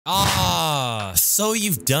So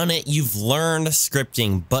you've done it, you've learned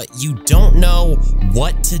scripting, but you don't know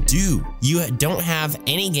what to do. You don't have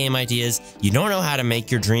any game ideas, you don't know how to make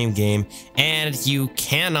your dream game, and you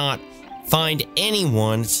cannot find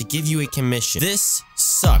anyone to give you a commission. This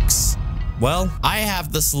sucks. Well, I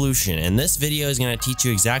have the solution, and this video is going to teach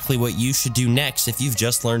you exactly what you should do next if you've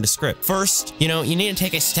just learned to script. First, you need to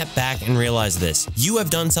take a step back and realize this. You have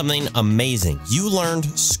done something amazing. You learned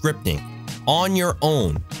scripting on your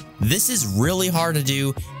own. This is really hard to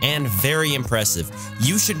do and very impressive.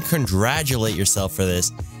 You should congratulate yourself for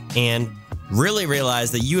this and really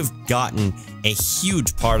realize that you have gotten a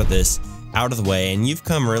huge part of this out of the way and you've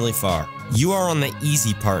come really far. You are on the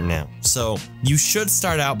easy part now. So you should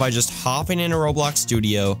start out by just hopping into Roblox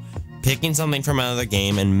Studio, picking something from another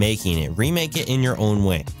game and making it. Remake it in your own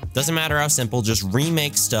way. Doesn't matter how simple, just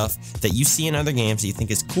remake stuff that you see in other games that you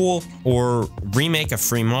think is cool, or remake a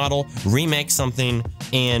free model, remake something,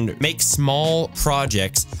 and make small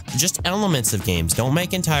projects, just elements of games. Don't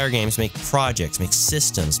make entire games, make projects, make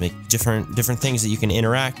systems, make different things that you can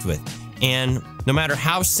interact with. And no matter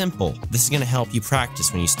how simple, this is going to help you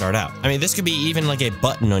practice when you start out. I mean, this could be even like a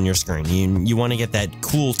button on your screen. You want to get that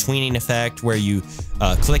cool tweening effect where you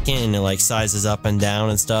click in and it like sizes up and down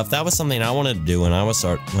and stuff. That was something I wanted to do when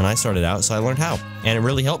I started out, so I learned how. And it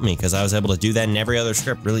really helped me because I was able to do that in every other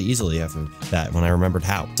script really easily after that when I remembered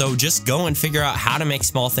how. So just go and figure out how to make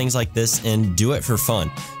small things like this and do it for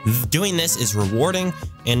fun. Doing this is rewarding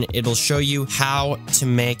and it'll show you how to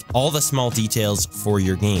make all the small details for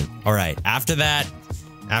your game. All right, after that,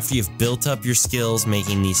 after you've built up your skills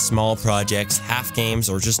making these small projects, half games,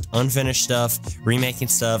 or just unfinished stuff, remaking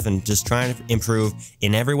stuff, and just trying to improve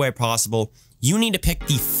in every way possible, you need to pick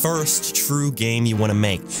the first true game you want to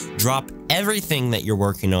make. Drop everything that you're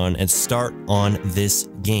working on and start on this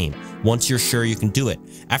game once you're sure you can do it.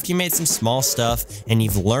 After you made some small stuff and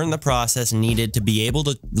you've learned the process needed to be able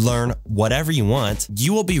to learn whatever you want,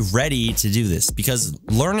 you will be ready to do this, because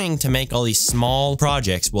learning to make all these small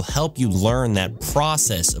projects will help you learn that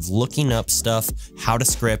process of looking up stuff, how to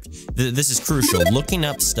script. This is crucial, looking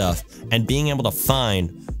up stuff and being able to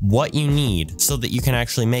find what you need so that you can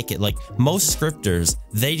actually make it. Like most scripters,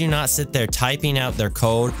 they do not sit there typing out their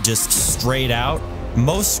code just straight out.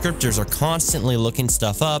 Most scripters are constantly looking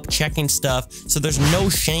stuff up, checking stuff, so there's no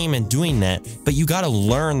shame in doing that, but you got to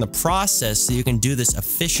learn the process so you can do this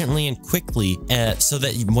efficiently and quickly, so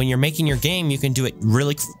that when you're making your game, you can do it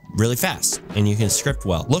really fast and you can script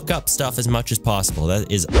well. Look up stuff as much as possible. That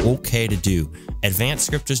is okay to do. Advanced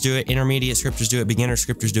scripters do it, intermediate scripters do it, beginner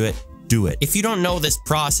scripters do it. Do it. If you don't know this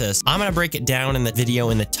process, I'm going to break it down in the video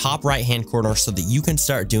in the top right hand corner so that you can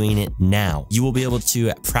start doing it now. You will be able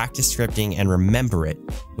to practice scripting and remember it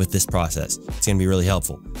with this process. It's going to be really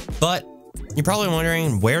helpful. But you're probably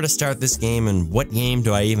wondering where to start this game and what game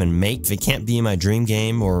do I even make if it can't be my dream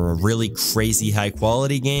game or a really crazy high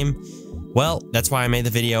quality game? Well, that's why I made the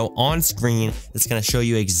video on screen that's going to show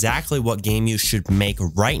you exactly what game you should make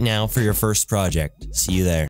right now for your first project. See you there.